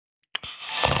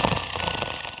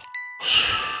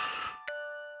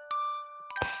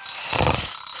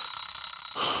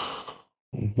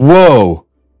Whoa.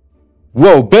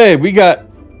 Whoa, babe, we got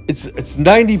it's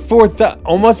 94,000,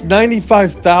 almost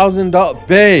 $95,000,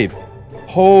 babe.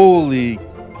 Holy,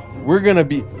 we're gonna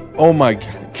be, oh my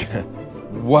god.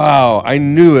 Wow, I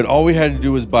knew it. All we had to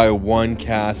do was buy one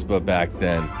Kaspa back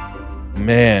then.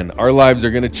 Man, our lives are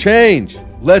gonna change.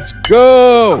 Let's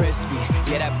go.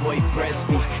 Yeah, that boy pressed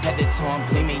me. Had the Tom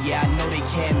claiming, yeah, I know they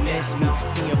can't miss me.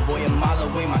 See a boy a mile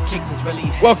away, my kicks is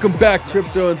really. Welcome back,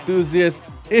 crypto enthusiasts.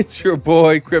 It's your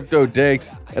boy Crypto Dakes,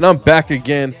 and I'm back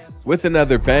again with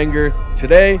another banger.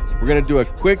 Today, we're gonna do a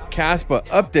quick Kaspa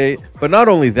update, but not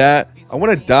only that, I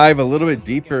want to dive a little bit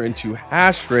deeper into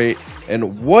hash rate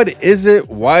and what is it,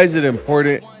 why is it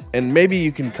important, and maybe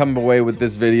you can come away with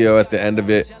this video at the end of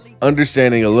it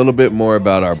understanding a little bit more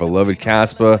about our beloved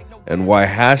Kaspa and why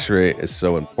hash rate is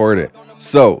so important.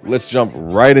 So let's jump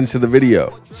right into the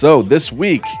video. So this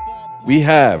week we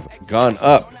have gone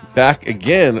up back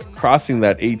again, crossing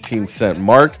that 18-cent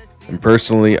mark. And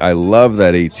personally, I love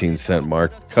that 18-cent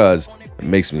mark because it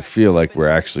makes me feel like we're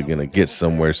actually going to get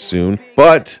somewhere soon.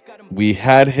 But we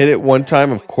had hit it one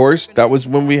time, of course. That was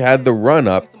when we had the run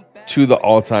up to the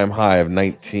all-time high of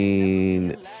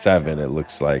 19.7, it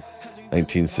looks like.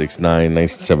 1969,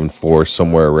 1974,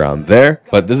 somewhere around there.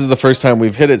 But this is the first time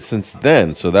we've hit it since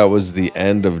then. So that was the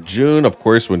end of June, of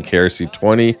course, when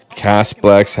KRC20,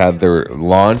 Kaspa had their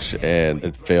launch and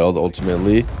it failed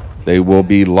ultimately. They will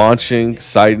be launching,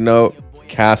 side note,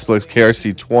 Kaspa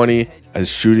KRC20 is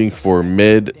shooting for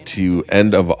mid to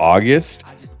end of August.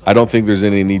 I don't think there's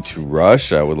any need to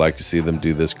rush. I would like to see them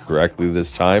do this correctly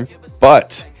this time.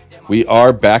 But we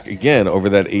are back again over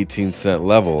that 18-cent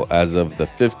level as of the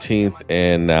 15th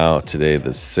and now today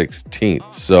the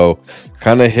 16th. So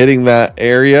kind of hitting that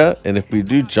area. And if we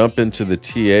do jump into the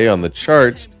TA on the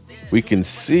charts, we can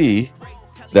see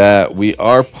that we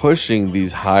are pushing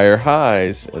these higher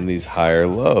highs and these higher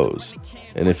lows.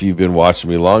 And if you've been watching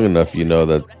me long enough, you know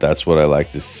that that's what I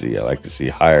like to see. I like to see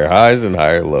higher highs and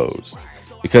higher lows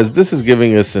because this is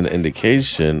giving us an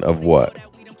indication of what?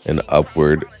 An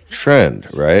upward trend,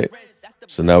 right?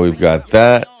 So now we've got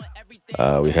that.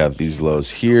 We have these lows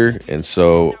here. And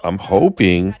so I'm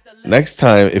hoping next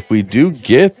time, if we do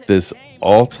get this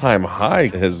all-time high,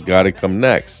 it has got to come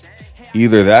next.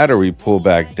 Either that or we pull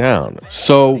back down.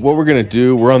 So what we're going to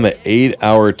do, we're on the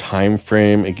 8-hour time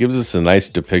frame. It gives us a nice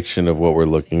depiction of what we're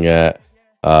looking at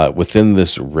within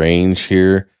this range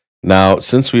here. Now,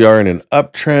 since we are in an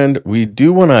uptrend, we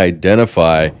do want to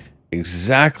identify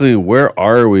exactly where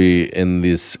are we in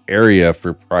this area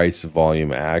for price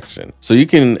volume action. So you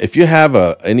can, if you have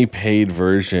any paid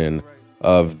version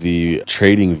of the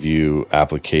TradingView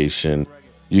application,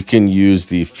 you can use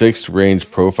the fixed range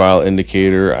profile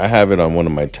indicator. I have it on one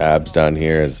of my tabs down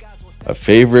here as a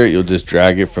favorite. You'll just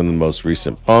drag it from the most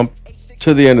recent pump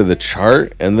to the end of the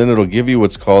chart, and then it'll give you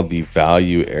what's called the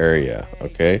value area.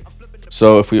 Okay.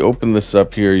 So if we open this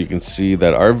up here, you can see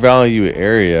that our value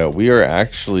area, we are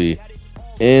actually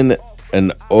in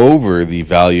and over the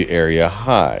value area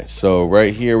high. So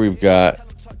right here we've got,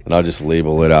 and I'll just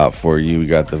label it out for you. We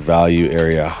got the value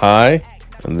area high,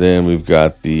 and then we've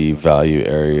got the value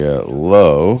area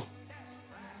low,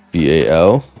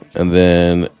 VAL. And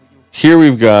then here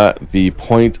we've got the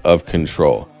point of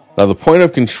control. Now the point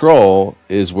of control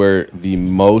is where the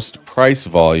most price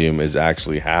volume is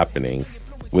actually happening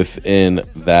within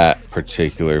that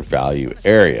particular value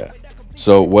area.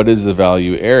 So what is the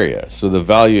value area? So the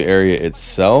value area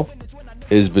itself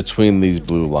is between these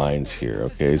blue lines here.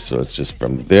 Okay, so it's just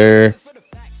from there,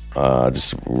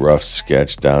 just a rough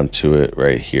sketch down to it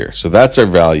right here. So that's our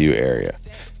value area.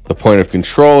 The point of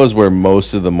control is where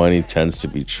most of the money tends to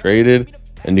be traded,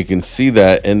 and you can see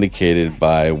that indicated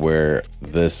by where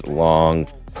this long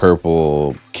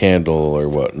purple candle or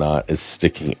whatnot is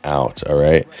sticking out. All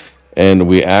right. And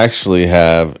we actually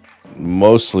have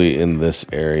mostly in this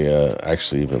area,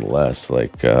 actually even less,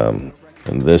 like in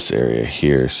this area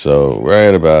here. So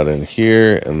right about in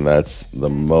here, and that's the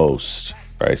most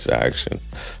price action.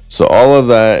 So all of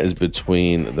that is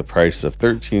between the price of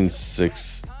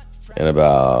 13.6 and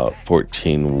about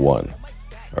 14.1.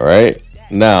 All right.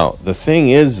 Now, the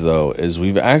thing is, though, is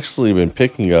we've actually been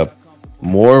picking up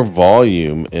more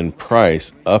volume in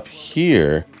price up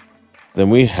here than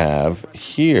we have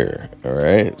here. All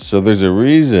right, so there's a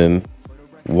reason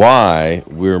why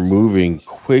we're moving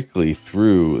quickly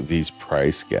through these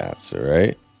price gaps. All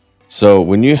right, so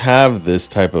when you have this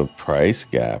type of price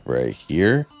gap right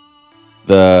here,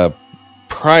 the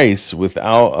price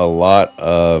without a lot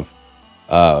of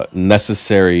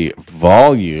necessary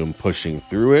volume pushing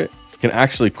through it can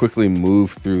actually quickly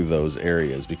move through those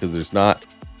areas because there's not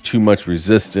too much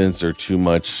resistance or too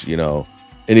much,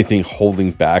 anything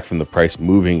holding back from the price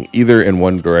moving either in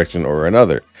one direction or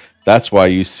another. That's why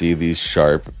you see these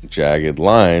sharp, jagged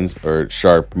lines or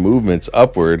sharp movements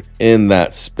upward in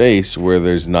that space where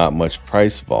there's not much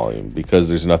price volume, because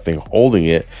there's nothing holding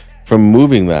it from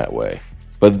moving that way.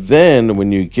 But then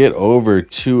when you get over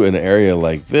to an area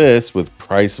like this with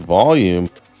price volume,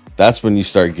 that's when you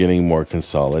start getting more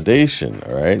consolidation.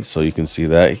 All right, so you can see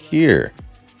that here,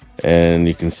 and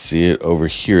you can see it over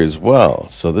here as well.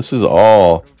 So this is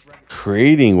all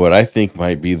creating what I think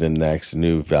might be the next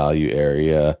new value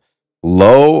area,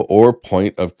 low or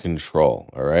point of control.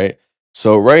 All right,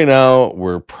 so right now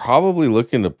we're probably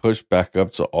looking to push back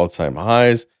up to all-time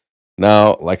highs.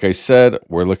 Now, like I said,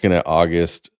 we're looking at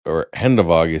August or end of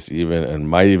August even, and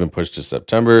might even push to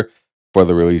September for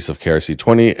the release of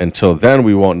KRC20. Until then,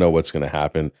 we won't know what's going to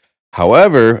happen.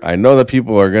 However, I know that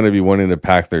people are going to be wanting to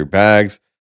pack their bags.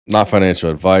 Not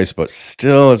financial advice, but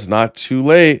still, it's not too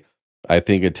late. I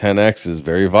think a 10x is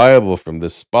very viable from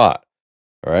this spot.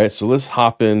 All right, so let's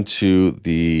hop into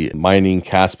the mining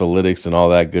Kaspalytics and all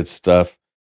that good stuff.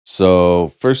 So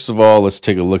first of all, let's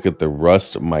take a look at the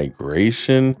Rust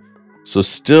migration. So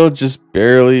still just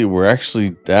barely, we're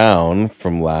actually down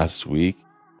from last week.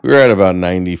 We were at about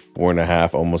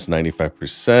 94.5, almost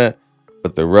 95%,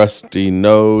 but the Rusty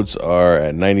nodes are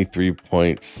at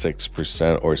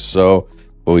 93.6% or so.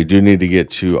 But we do need to get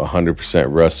to 100%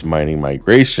 Rust mining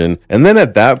migration. And then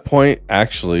at that point,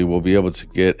 actually, we'll be able to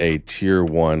get a tier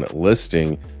 1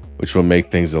 listing, which will make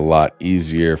things a lot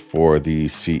easier for the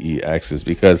CEXs,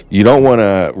 because you don't want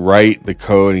to write the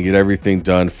code and get everything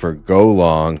done for go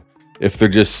long if they're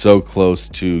just so close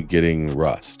to getting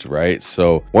Rust, right?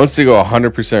 So once they go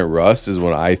 100% Rust is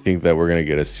when I think that we're going to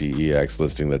get a CEX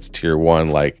listing that's tier 1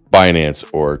 like Binance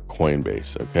or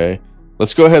Coinbase, okay?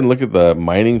 Let's go ahead and look at the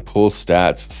mining pool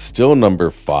stats, still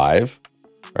number 5,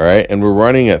 all right? And we're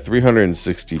running at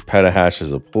 360 petahash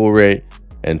as a pool rate,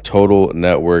 and total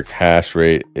network hash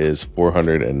rate is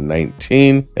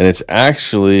 419. And it's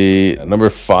actually number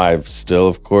 5 still,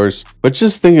 of course. But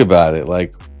just think about it,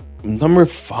 like number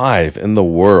 5 in the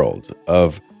world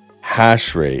of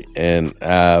hash rate and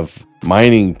have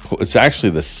mining. It's actually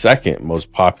the second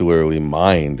most popularly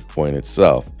mined coin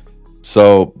itself.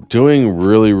 So doing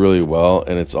really, really well.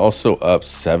 And it's also up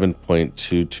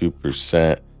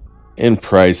 7.22% in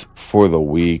price for the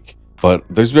week. But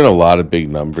there's been a lot of big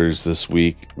numbers this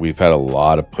week. We've had a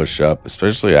lot of push up,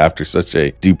 especially after such a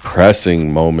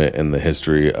depressing moment in the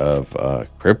history of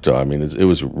crypto. I mean, it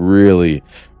was really,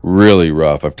 really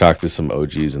rough. I've talked to some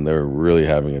OGs and they're really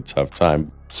having a tough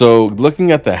time. So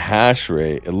looking at the hash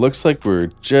rate, it looks like we're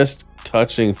just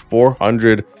touching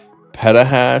 400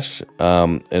 petahash.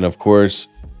 And of course,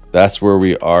 that's where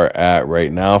we are at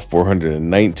right now,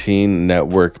 419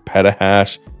 network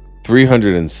petahash.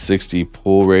 360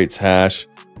 pool rates hash.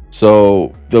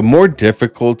 So the more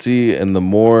difficulty and the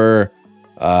more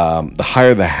the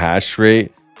higher the hash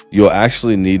rate, you'll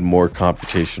actually need more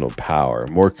computational power,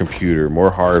 more computer, more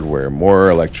hardware,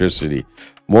 more electricity,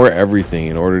 more everything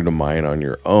in order to mine on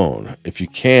your own. If you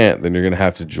can't, then you're going to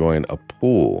have to join a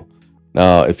pool.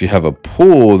 Now, if you have a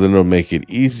pool, then it'll make it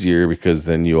easier, because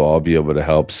then you'll all be able to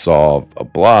help solve a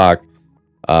block.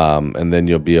 And then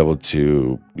you'll be able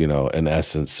to, you know, in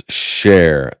essence,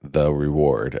 share the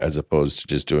reward as opposed to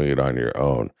just doing it on your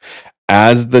own.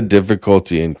 As the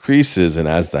difficulty increases and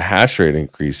as the hash rate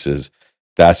increases,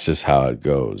 that's just how it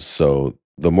goes. So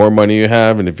the more money you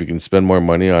have, and if you can spend more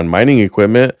money on mining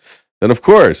equipment, then of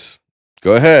course,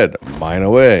 go ahead, mine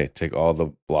away, take all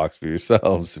the blocks for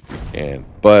yourselves if you can.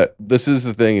 But this is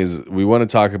the thing, is we want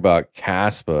to talk about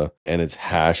Kaspa and its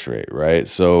hash rate, right?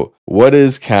 So what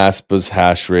is Kaspa's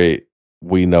hash rate?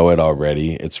 We know it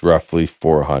already. It's roughly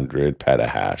 400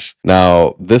 petahash.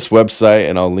 Now, this website,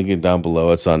 and I'll link it down below,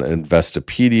 it's on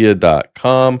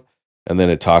investopedia.com, and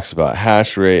then it talks about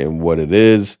hash rate and what it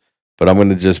is. But I'm going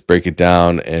to just break it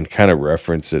down and kind of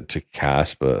reference it to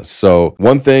Kaspa. So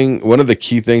one of the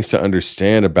key things to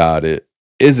understand about it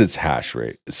is its hash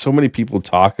rate. So many people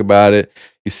talk about it.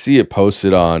 You see it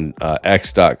posted on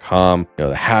x.com, you know,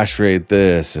 the hash rate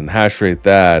this and hash rate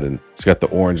that, and it's got the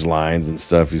orange lines and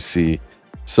stuff you see.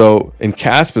 So in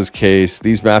Kaspa's case,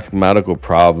 these mathematical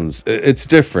problems, it's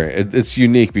different. It's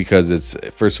unique because it's,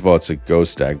 first of all, it's a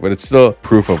ghost stack, but it's still a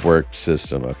proof of work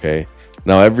system, okay?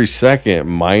 Now, every second,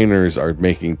 miners are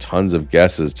making tons of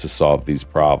guesses to solve these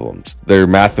problems. They're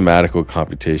mathematical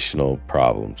computational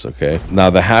problems, okay? Now,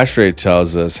 the hash rate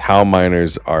tells us how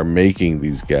miners are making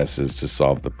these guesses to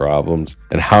solve the problems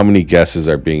and how many guesses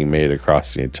are being made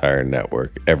across the entire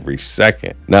network every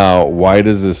second. Now, why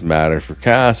does this matter for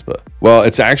Kaspa? Well,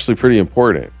 it's actually pretty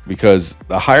important because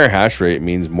the higher hash rate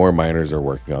means more miners are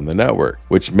working on the network,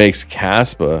 which makes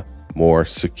Kaspa more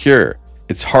secure.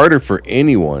 It's harder for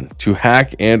anyone to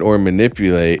hack and or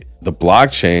manipulate the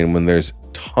blockchain when there's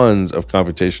tons of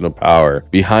computational power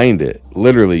behind it.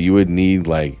 Literally, you would need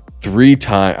like 3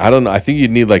 times, I don't know, I think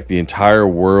you'd need like the entire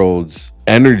world's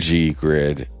energy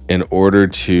grid in order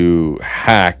to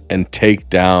hack and take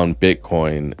down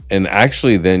Bitcoin. And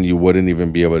actually then you wouldn't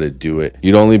even be able to do it.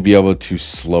 You'd only be able to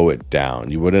slow it down.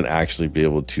 You wouldn't actually be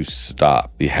able to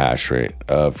stop the hash rate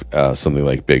of something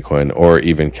like Bitcoin or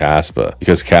even Kaspa,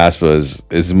 because Kaspa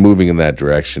is moving in that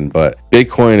direction. But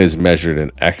Bitcoin is measured in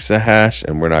exahash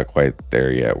and we're not quite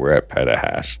there yet. We're at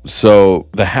petahash. So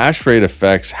the hash rate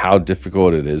affects how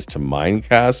difficult it is to mine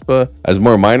Kaspa. As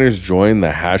more miners join,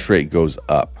 the hash rate goes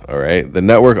up. All right. The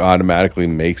network automatically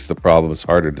makes the problems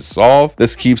harder to solve.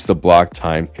 This keeps the block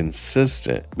time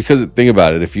consistent, because think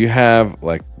about it, if you have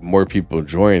like more people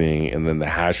joining and then the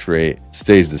hash rate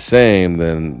stays the same,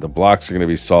 then the blocks are going to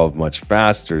be solved much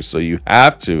faster. So you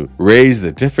have to raise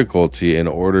the difficulty in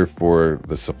order for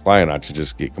the supply not to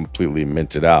just get completely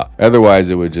minted out. Otherwise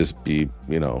it would just be,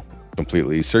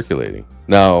 completely circulating.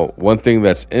 Now, one thing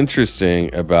that's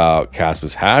interesting about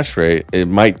Kaspa's hash rate,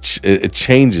 it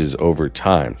changes over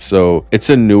time. So it's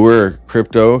a newer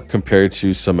crypto compared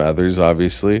to some others,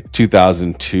 obviously.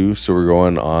 2002, so we're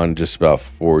going on just about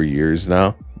 4 years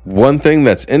now. One thing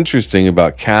that's interesting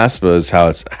about Kaspa is how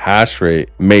its hash rate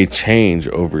may change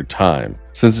over time.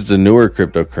 Since it's a newer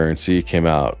cryptocurrency, it came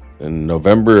out in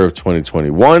November of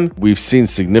 2021, we've seen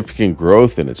significant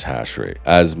growth in its hash rate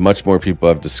as much more people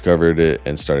have discovered it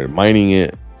and started mining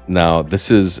it. Now, this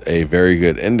is a very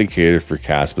good indicator for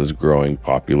Kaspa's growing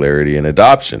popularity and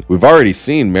adoption. We've already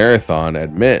seen Marathon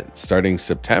admit, starting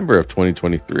September of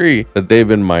 2023, that they've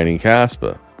been mining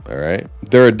Kaspa. All right.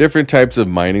 There are different types of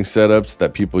mining setups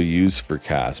that people use for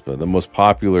Kaspa. The most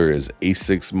popular is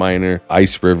A6 miner.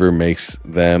 Ice River makes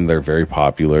them. They're very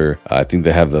popular. I think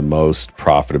they have the most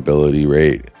profitability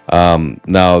rate.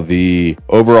 Now, the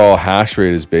overall hash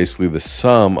rate is basically the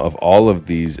sum of all of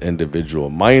these individual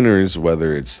miners,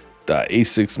 whether it's the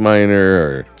A6 miner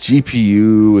or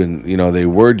GPU, and they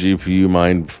were GPU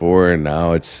mined before and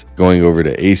now it's going over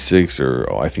to A6,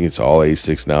 or I think it's all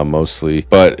A6 now mostly,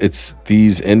 but it's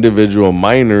these individual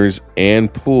miners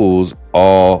and pools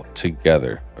all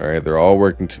together. All right, they're all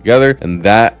working together, and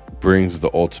that brings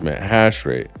the ultimate hash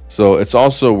rate. So it's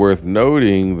also worth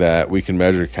noting that we can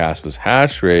measure Kaspa's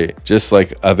hash rate just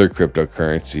like other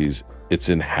cryptocurrencies. It's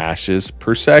in hashes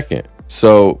per second.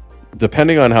 So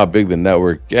depending on how big the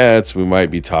network gets, we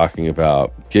might be talking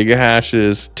about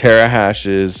gigahashes,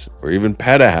 terahashes, or even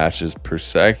petahashes per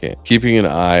second. Keeping an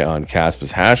eye on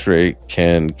Kaspa's hash rate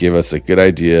can give us a good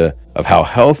idea of how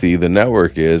healthy the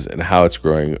network is and how it's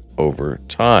growing over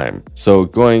time. So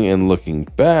going and looking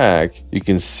back, you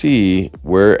can see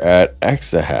we're at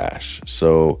exahash.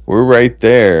 So we're right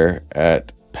there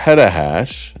at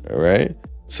petahash, all right?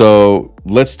 So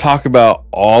let's talk about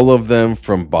all of them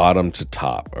from bottom to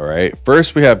top. All right.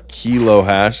 First, we have kilo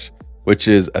hash, which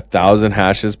is 1,000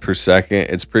 hashes per second.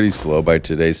 It's pretty slow by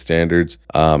today's standards,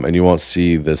 and you won't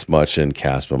see this much in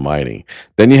Kaspa mining.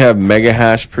 Then you have mega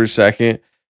hash per second.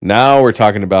 Now we're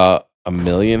talking about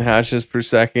 1,000,000 hashes per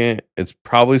second. It's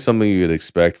probably something you would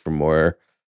expect from more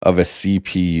of a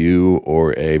CPU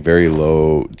or a very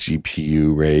low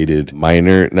GPU rated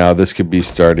miner. Now, this could be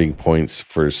starting points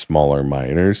for smaller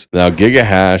miners. Now,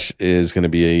 gigahash is going to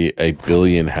be a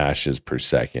billion hashes per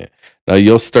second. Now,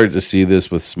 you'll start to see this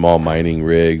with small mining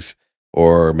rigs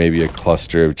or maybe a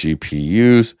cluster of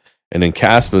GPUs. And in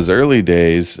Kaspa's early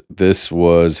days, this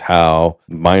was how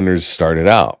miners started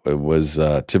out. It was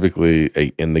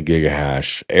typically in the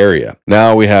gigahash area.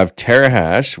 Now we have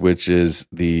terahash, which is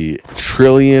the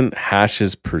trillion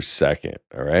hashes per second.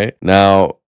 All right.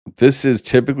 Now, this is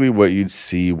typically what you'd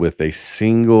see with a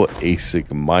single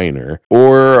ASIC miner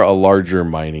or a larger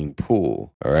mining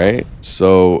pool. All right.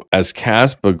 So as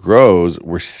Kaspa grows,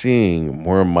 we're seeing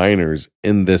more miners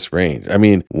in this range. I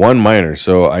mean, one miner.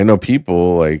 So I know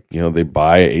people they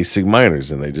buy ASIC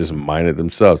miners and they just mine it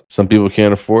themselves. Some people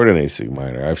can't afford an ASIC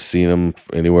miner. I've seen them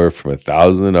anywhere from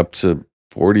 $1,000 up to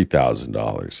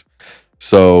 $40,000.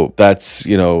 So that's,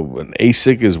 you know, an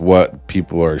ASIC is what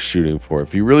people are shooting for.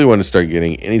 If you really want to start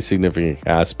getting any significant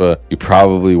Kaspa, you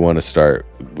probably want to start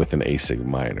with an ASIC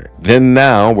miner. Then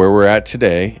now where we're at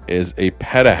today is a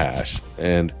petahash,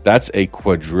 and that's a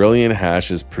quadrillion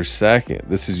hashes per second.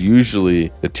 This is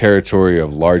usually the territory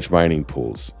of large mining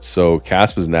pools. So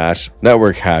Kaspa's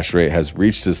network hash rate has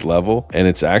reached this level, and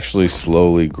it's actually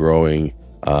slowly growing.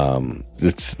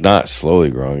 It's not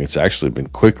slowly growing, it's actually been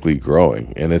quickly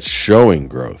growing, and it's showing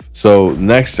growth. So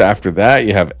next after that,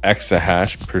 you have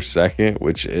exahash per second,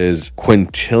 which is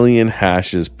quintillion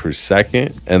hashes per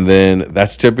second. And then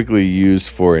that's typically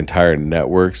used for entire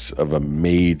networks of a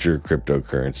major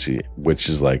cryptocurrency, which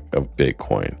is like a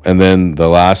Bitcoin. And then the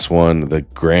last one, the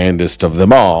grandest of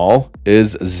them all,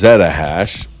 is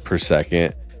zettahash per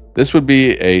second. This would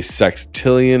be a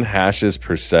sextillion hashes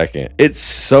per second. It's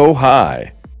so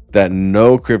high that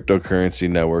no cryptocurrency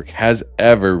network has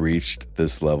ever reached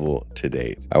this level to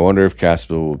date. I wonder if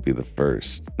Kaspa will be the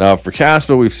first. Now, for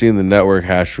Kaspa, we've seen the network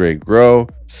hash rate grow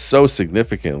so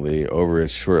significantly over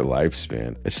its short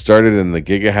lifespan. It started in the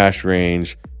gigahash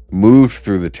range, moved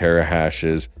through the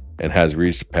terahashes, and has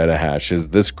reached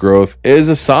petahashes. This growth is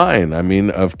a sign,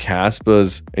 of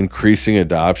Kaspa's increasing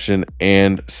adoption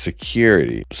and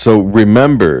security. So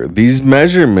remember, these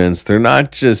measurements, they're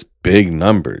not just big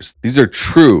numbers. These are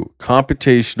true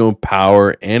computational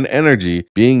power and energy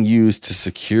being used to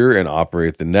secure and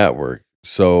operate the network.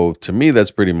 So to me,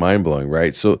 that's pretty mind-blowing,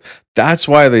 right? So that's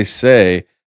why they say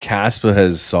Kaspa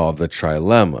has solved the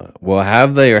trilemma. Well,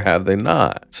 have they or have they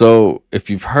not? So if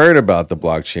you've heard about the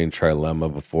blockchain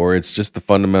trilemma before, it's just the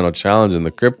fundamental challenge in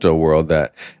the crypto world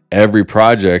that every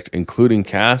project, including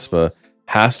Kaspa,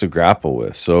 has to grapple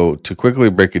with. So to quickly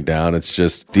break it down, it's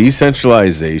just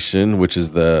decentralization, which is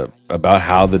about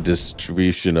how the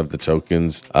distribution of the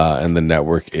tokens and the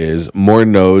network is. More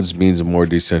nodes means more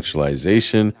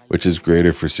decentralization, which is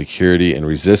greater for security and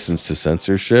resistance to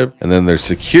censorship. And then there's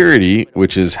security,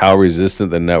 which is how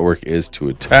resistant the network is to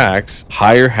attacks.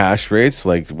 Higher hash rates,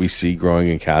 like we see growing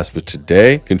in Kaspa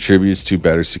today, contributes to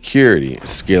better security.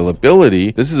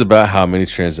 Scalability, this is about how many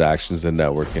transactions the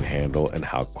network can handle and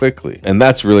how quickly. And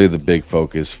that's really the big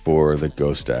focus for the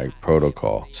Ghostag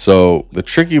protocol. So the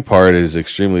tricky part is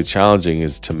extremely challenging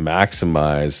is to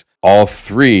maximize all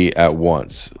three at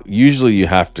once. Usually you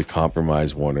have to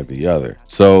compromise one or the other.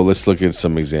 So let's look at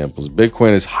some examples.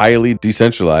 Bitcoin is highly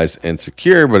decentralized and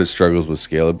secure, but it struggles with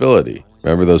scalability.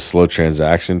 Remember those slow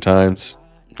transaction times?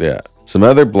 Yeah. Some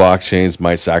other blockchains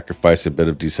might sacrifice a bit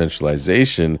of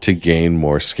decentralization to gain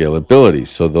more scalability.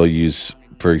 So they'll use,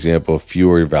 for example,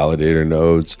 fewer validator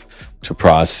nodes to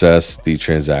process the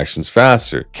transactions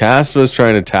faster. Kaspa is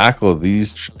trying to tackle the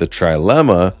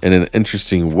trilemma in an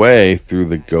interesting way through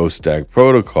the Ghostag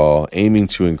protocol, aiming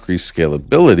to increase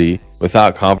scalability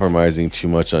without compromising too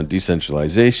much on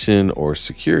decentralization or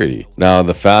security. Now,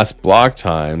 the fast block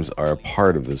times are a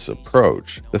part of this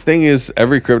approach. The thing is,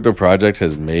 every crypto project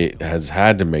has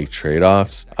had to make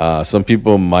trade-offs. Some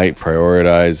people might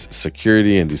prioritize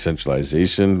security and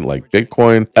decentralization, like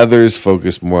Bitcoin. Others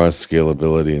focus more on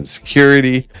scalability and security.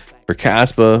 For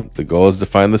Kaspa, the goal is to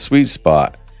find the sweet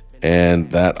spot,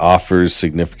 and that offers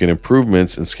significant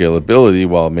improvements in scalability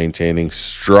while maintaining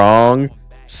strong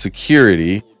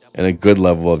security and a good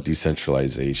level of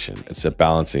decentralization. It's a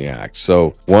balancing act.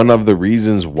 So one of the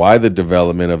reasons why the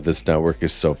development of this network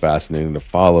is so fascinating to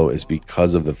follow is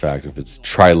because of the fact of its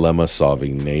trilemma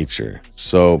solving nature.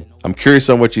 So I'm curious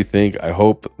on what you think. I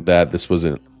hope that this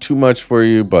wasn't too much for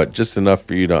you, but just enough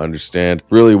for you to understand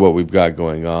really what we've got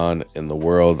going on in the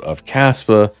world of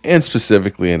Kaspa and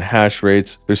specifically in hash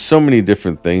rates. There's so many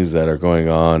different things that are going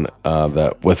on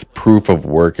that with proof of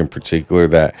work in particular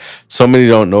that so many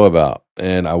don't know about.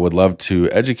 And I would love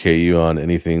to educate you on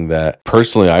anything that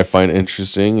personally I find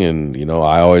interesting. And,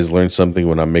 I always learn something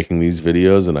when I'm making these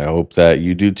videos, and I hope that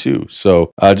you do too.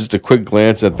 So just a quick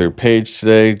glance at their page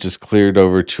today, just cleared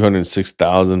over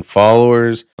 206,000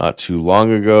 followers not too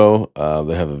long ago.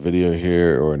 They have a video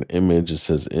here or an image. It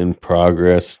says in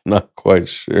progress. Not quite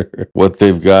sure what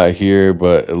they've got here,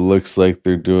 but it looks like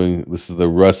they're doing, this is the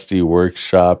Rusty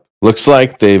Workshop. Looks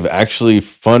like they've actually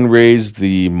fundraised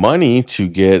the money to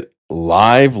get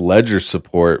live ledger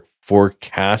support for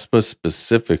Kaspa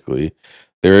specifically.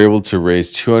 They're able to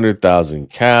raise 200,000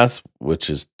 CAS, which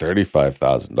is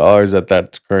 $35,000 at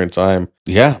that current time.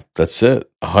 Yeah, that's it.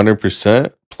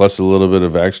 100% plus a little bit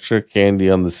of extra candy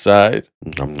on the side.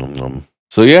 Nom, nom, nom.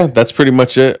 So yeah, that's pretty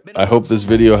much it. I hope this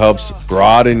video helps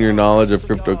broaden your knowledge of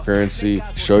cryptocurrency,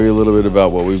 show you a little bit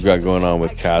about what we've got going on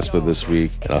with Kaspa this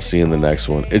week, and I'll see you in the next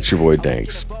one. It's your boy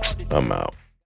Danks. I'm out.